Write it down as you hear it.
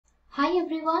Hi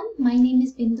everyone, my name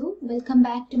is Bindu. Welcome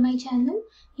back to my channel.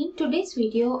 In today's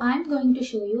video, I am going to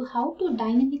show you how to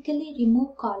dynamically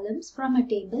remove columns from a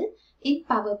table in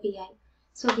Power BI.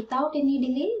 So without any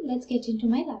delay, let's get into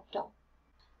my laptop.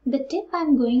 The tip I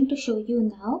am going to show you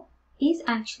now is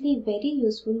actually very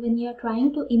useful when you are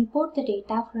trying to import the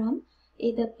data from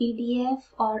either PDF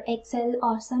or Excel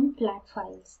or some flat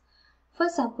files. For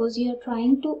suppose you are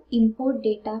trying to import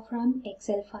data from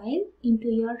Excel file into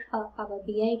your Power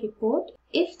BI report.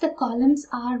 If the columns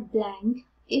are blank,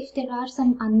 if there are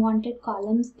some unwanted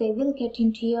columns, they will get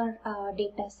into your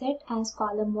data set as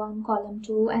column 1, column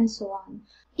 2 and so on.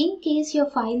 In case your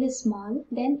file is small,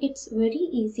 then it's very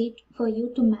easy for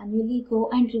you to manually go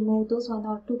and remove those 1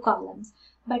 or 2 columns.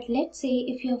 But let's say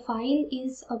if your file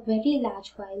is a very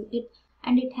large file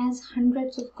and it has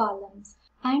hundreds of columns,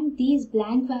 and these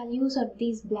blank values or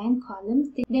these blank columns,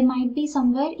 they might be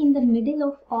somewhere in the middle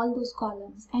of all those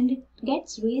columns, and it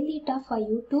gets really tough for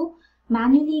you to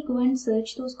manually go and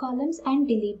search those columns and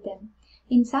delete them.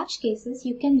 In such cases,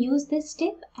 you can use this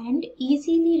tip and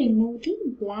easily remove the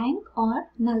blank or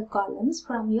null columns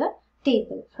from your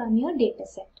table, from your data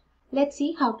set. Let's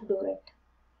see how to do it.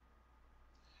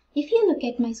 If you look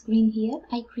at my screen here,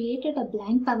 I created a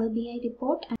blank Power BI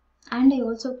report and I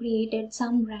also created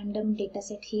some random data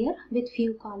set here with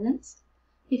few columns.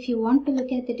 If you want to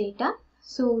look at the data,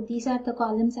 so these are the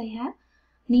columns I have: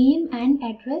 name and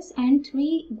address and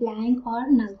 3 blank or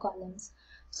null columns.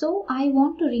 So I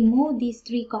want to remove these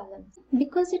 3 columns.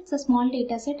 Because it's a small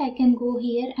data set, I can go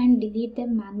here and delete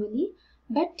them manually.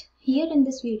 But here in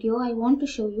this video, I want to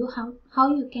show you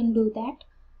how you can do that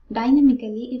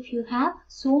dynamically if you have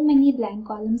so many blank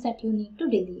columns that you need to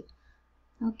delete.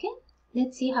 Okay.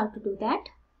 Let's see how to do that.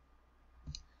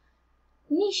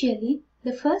 Initially,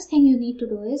 the first thing you need to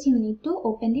do is you need to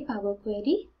open the Power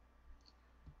Query.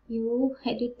 You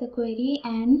edit the query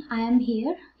and I am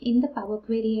here in the Power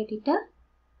Query editor.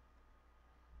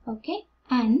 Okay,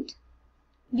 and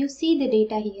you see the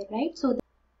data here, right? So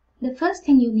the first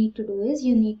thing you need to do is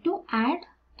you need to add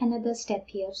another step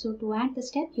here. So to add the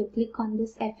step, you click on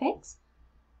this FX.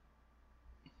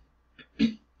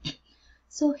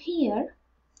 So here,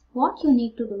 what you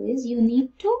need to do is you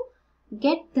need to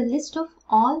get the list of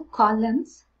all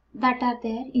columns that are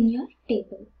there in your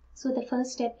table. So the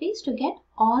first step is to get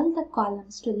all the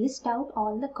columns, to list out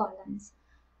all the columns.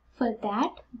 For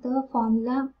that, the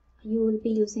formula you will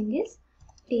be using is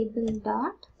table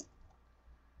dot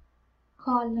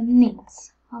column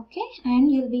names. Okay, and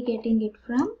you'll be getting it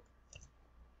from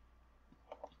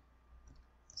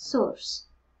source.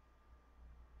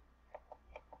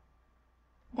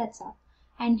 That's all.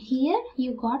 And here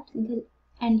you got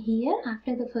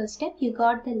after the first step, you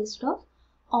got the list of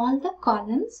all the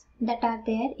columns that are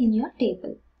there in your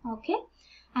table. Okay.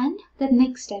 And the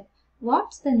next step,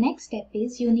 what's the next step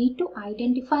is you need to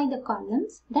identify the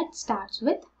columns that starts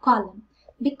with column.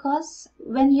 Because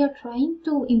when you're trying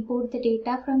to import the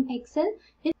data from Excel,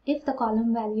 if the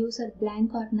column values are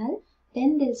blank or null,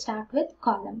 then they'll start with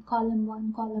column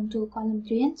 1, column 2, column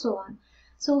 3 and so on.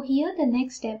 So here the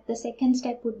next step, the second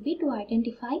step would be to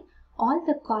identify all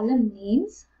the column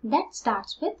names that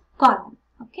starts with column.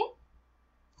 Okay.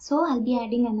 So I'll be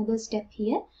adding another step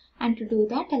here, and to do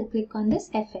that I'll click on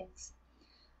this FX.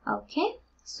 Okay.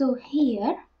 So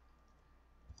here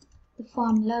the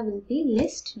formula will be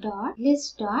list dot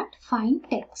find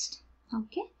text.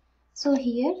 Okay. So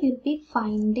here you'll be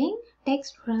finding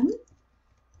text from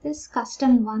this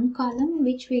custom 1 column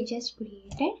which we just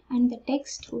created, and the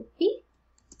text would be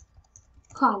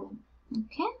column.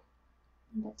 Okay,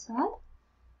 that's all.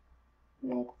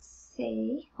 Let's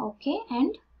say okay,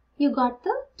 and you got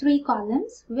the 3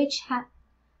 columns which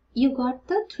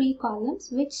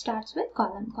starts with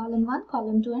column 1,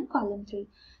 column 2 and column 3.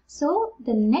 So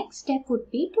the next step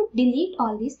would be to delete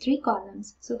all these 3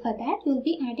 columns. So for that you'll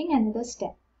be adding another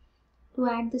step. To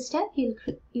add the step, you'll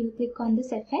click on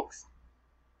this FX,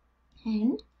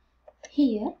 and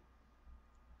here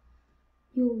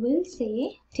you will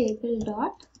say table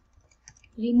dot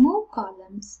remove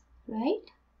columns, right?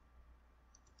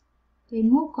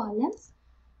 Remove columns,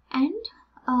 and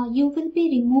you will be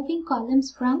removing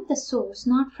columns from the source,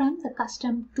 not from the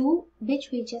custom 2 which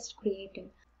we just created.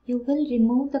 You will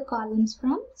remove the columns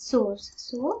from source.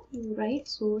 So you write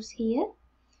source here,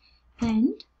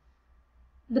 and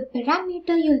the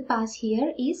parameter you'll pass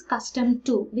here is custom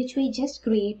 2 which we just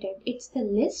created. It's the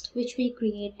list which we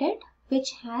created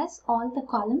which has all the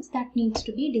columns that needs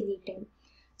to be deleted.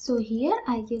 So here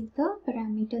I give the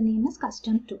parameter name as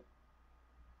custom 2.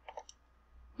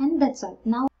 And that's all.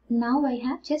 Now I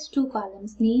have just 2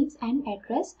 columns, names and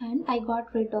address, and I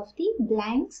got rid of the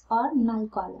blanks or null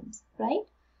columns, right?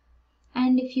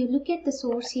 And if you look at the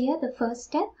source here, the first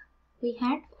step, we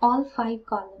had all 5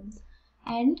 columns.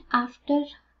 And after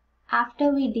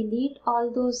we delete all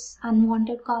those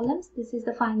unwanted columns, this is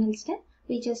the final step,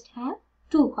 we just have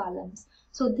 2 columns.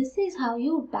 So this is how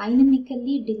you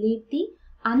dynamically delete the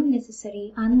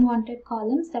unnecessary, unwanted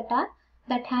columns that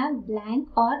have blank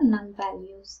or null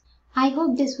values. I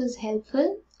hope this was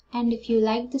helpful, and if you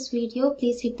liked this video,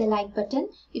 please hit the like button.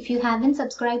 If you haven't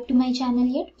subscribed to my channel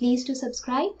yet, please do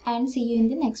subscribe, and see you in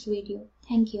the next video.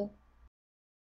 Thank you.